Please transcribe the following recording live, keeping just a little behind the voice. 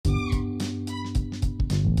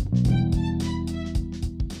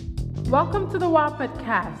Welcome to the WOW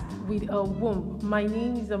podcast with a womb. My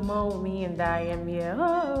name is Omowumi and I am your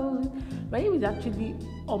host. My name is actually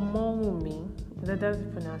Omowumi. That's the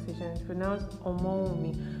pronunciation. It's pronounced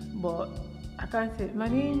Omowumi, but I can't say it. My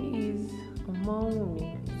name is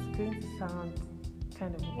Omowumi. It's going to sound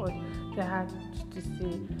kind of odd to have to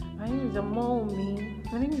say. My name is Omowumi.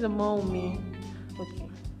 Okay.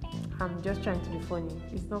 I'm just trying to be funny.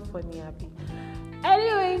 It's not funny, Abby.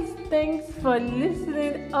 Anyways, thanks for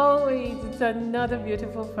listening. Always, it's another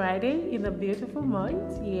beautiful Friday in a beautiful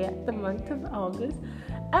month. Yeah, the month of August.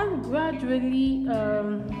 And gradually,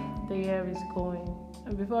 the year is going.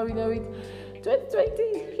 And before we know it, 2020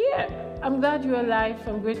 is here. I'm glad you're alive.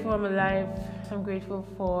 I'm grateful I'm alive. I'm grateful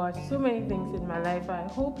for so many things in my life. I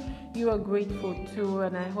hope you are grateful too,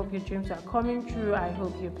 and I hope your dreams are coming true. I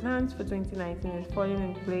hope your plans for 2019 is falling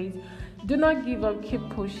in place. Do not give up, keep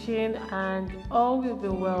pushing, and all will be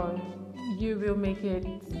well. You will make it,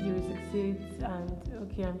 you will succeed. And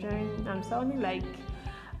okay, I'm sounding like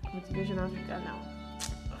a motivational speaker now.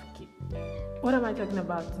 Okay, what am I talking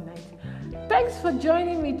about tonight? Thanks for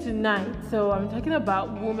joining me tonight. So I'm talking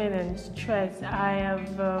about women and stress. I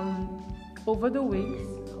have over the weeks,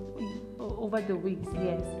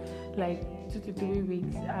 yes, like 2 to 3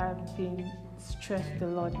 weeks, I've been stressed a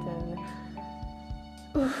lot, and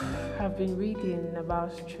I've been reading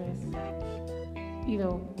about stress.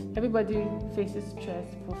 Everybody faces stress,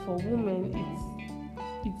 but for women,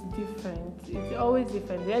 it's different. It's always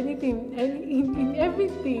different. In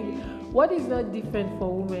everything, what is not different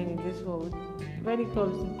for women in this world? When it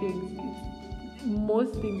comes to things,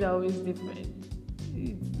 most things are always different.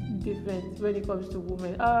 It's different when it comes to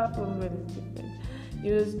women. For women, it's different.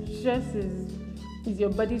 Stress is your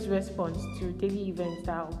body's response to daily events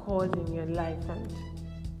that occur in your life, and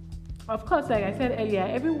of course, like I said earlier,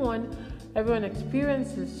 everyone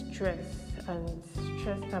experiences stress, and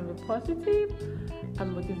stress can be positive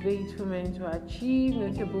and motivate women to achieve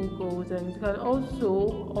notable goals, and it can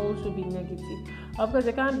also be negative. Of course,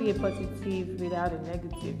 there can't be a positive without a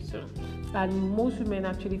negative. So, and most women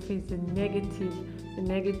actually face the negative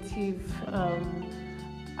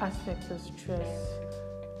aspects of stress,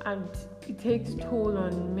 and it takes toll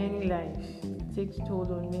on many lives.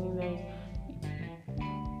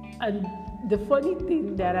 And the funny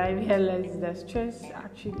thing that I realized is that stress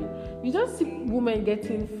actually, you don't see women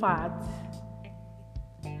getting fat.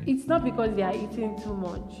 It's not because they are eating too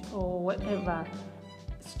much or whatever.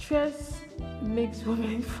 Stress makes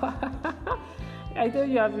women fat. I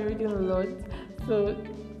told you I've been reading a lot. So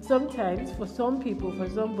sometimes, for some people, for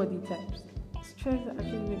some body types, stress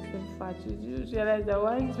actually makes them fat. You realize that,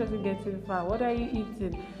 why is this person getting fat? What are you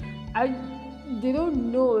eating? They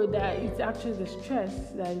don't know that it's actually the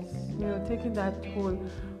stress that is, taking that toll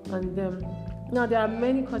on them. Now, there are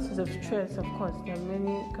many causes of stress, of course. There are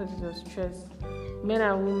many causes of stress. Men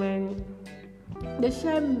and women, they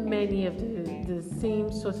share many of the same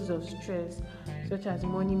sources of stress, such as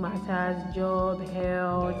money matters, job,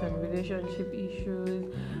 health, and relationship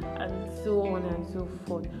issues, and so on and so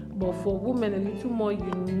forth. But for women, a little more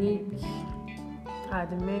unique are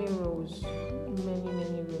the many roles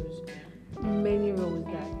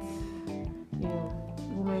that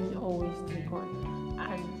women always take on.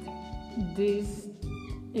 And this,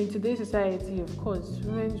 in today's society, of course,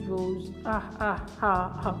 women's roles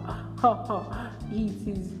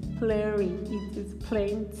it is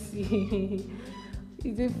plenty.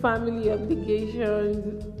 Is it family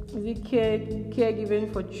obligations? Is it caregiving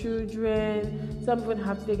for children? Some even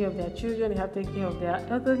have to take care of their children. They have to take care of their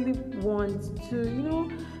elderly ones too,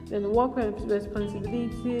 then work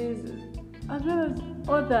responsibilities, as well as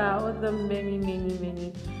other many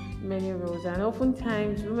roles. And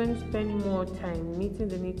oftentimes, women spend more time meeting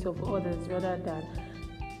the needs of others rather than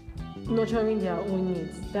nurturing their own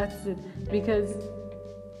needs. That's it. Because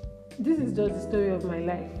this is just the story of my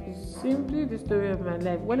life. It's simply the story of my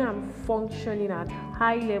life. When I'm functioning at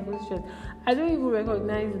high level stress, I don't even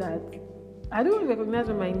recognize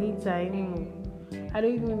what my needs are anymore. I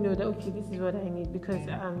don't even know that, okay, this is what I need, because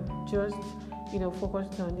I'm just,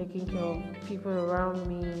 focused on taking care of people around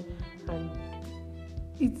me. And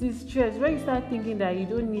it is stress. When you start thinking that you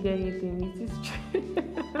don't need anything, it is stress.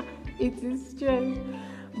 It is stress.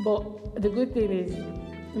 But the good thing is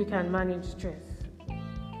we can manage stress.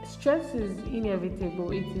 Stress is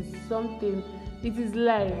inevitable. It is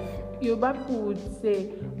life. Yoruba people would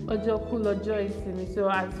say, Ojo ku lojo isimi. So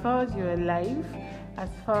as far as you're alive, as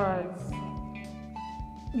far as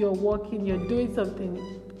you're working, you're doing something,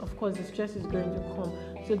 of course the stress is going to come.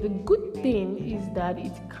 So the good thing is that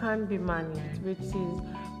it can be managed, which is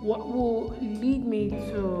what will lead me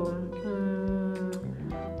to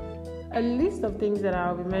a list of things that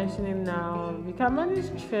I'll be mentioning now. We can manage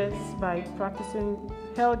stress by practicing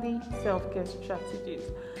healthy self-care strategies,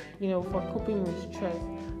 for coping with stress.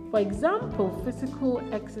 For example, physical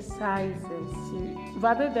exercises.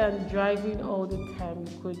 Rather than driving all the time,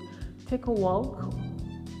 you could take a walk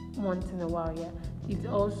once in a while. Yeah, it's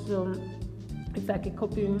like a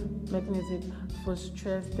coping mechanism for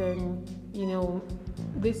stress. Then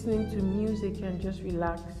listening to music and just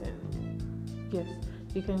relaxing. Yes,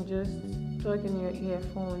 you can just plug in your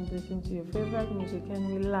earphones, listen to your favorite music,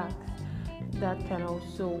 and relax. That can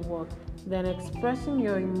also work. Then expressing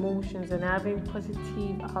your emotions and having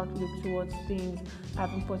positive outlook towards things,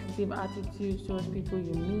 having positive attitudes towards people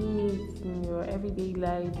you meet in your everyday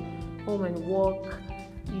life, home and work.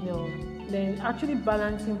 Then actually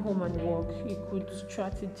balancing home and work. You could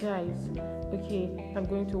strategize. Okay, I'm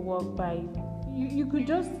going to work by. You could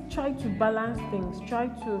just try to balance things. Try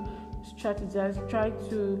to strategize. Try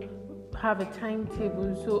to have a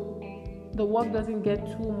timetable so the work doesn't get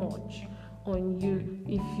too much on you.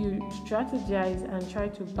 If you strategize and try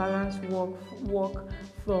to balance work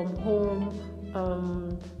from home,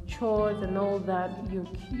 chores and all that,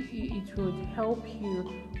 it would help you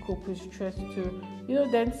cope with stress too.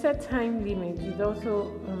 Then set time limits. It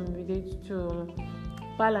also relates to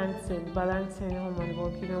balancing home and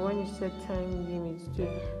work. When you set time limits too,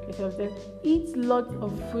 it helps them. Eat lots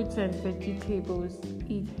of fruits and vegetables.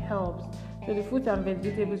 It helps. So the fruits and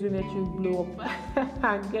vegetables will let you blow up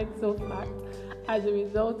and get so fat as a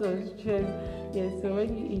result of stress. Yes, so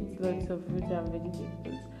when you eat lots of fruits and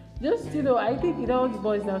vegetables, just I think it all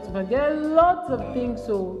boils down to that. There are lots of things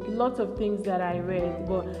that I read,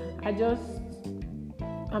 but I'm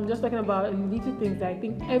just talking about little things that I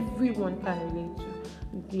think everyone can relate to.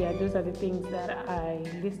 Yeah, those are the things that I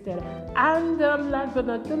listed. And last but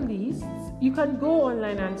not the least, you can go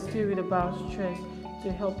online and still read about stress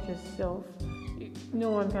to help yourself. No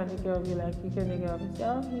one can take care of you like you can take care of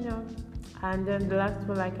yourself, And then the last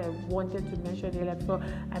one, like I wanted to mention earlier before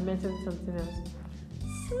I mentioned something else.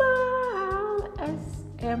 Smile,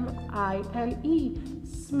 SMILE.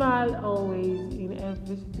 Smile always in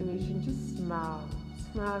every situation. Just smile.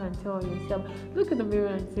 Smile and tell yourself, look in the mirror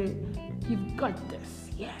and say, you've got this.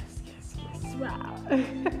 Yes. Smile.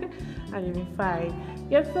 And you'll be fine.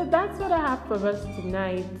 Yes, so that's what I have for us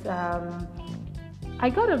tonight. I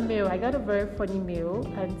got a very funny mail,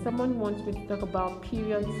 and someone wants me to talk about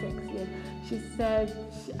period sex. Yes. She said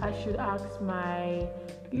I should ask my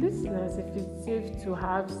listeners if it's safe to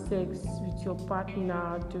have sex with your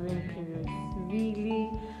partner during periods. Really?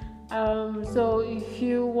 So if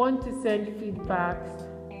you want to send feedbacks,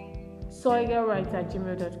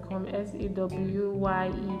 sawyerwrites@gmail.com,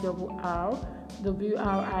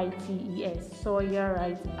 SAWYERWRITES,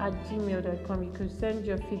 sawyerwrites@gmail.com. You could send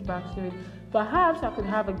your feedbacks to it. Perhaps I could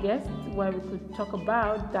have a guest where we could talk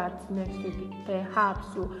about that next week.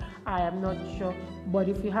 Perhaps, so I am not sure. But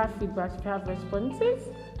if you have feedbacks, if you have responses,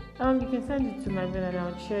 you can send it to my mail and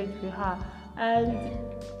I'll share it with her. And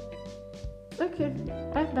okay,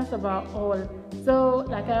 that's about all. So,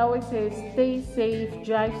 like I always say, stay safe,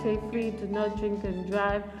 drive safely, do not drink and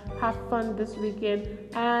drive, have fun this weekend.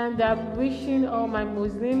 And I'm wishing all my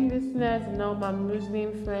Muslim listeners and all my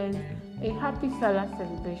Muslim friends a happy Salah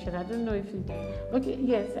celebration. I don't know if okay,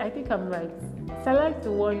 yes, I think I'm right. Salah is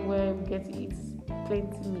the one where we get to eat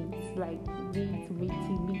plenty meat, like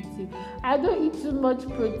meaty. I don't eat too much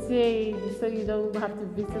protein, so you don't have to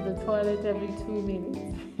visit the toilet every 2 minutes.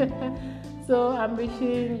 So I'm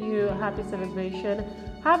wishing you a happy celebration.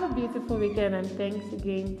 Have a beautiful weekend, and thanks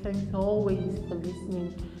again. Thanks always for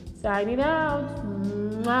listening. Signing out.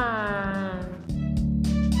 Mwah.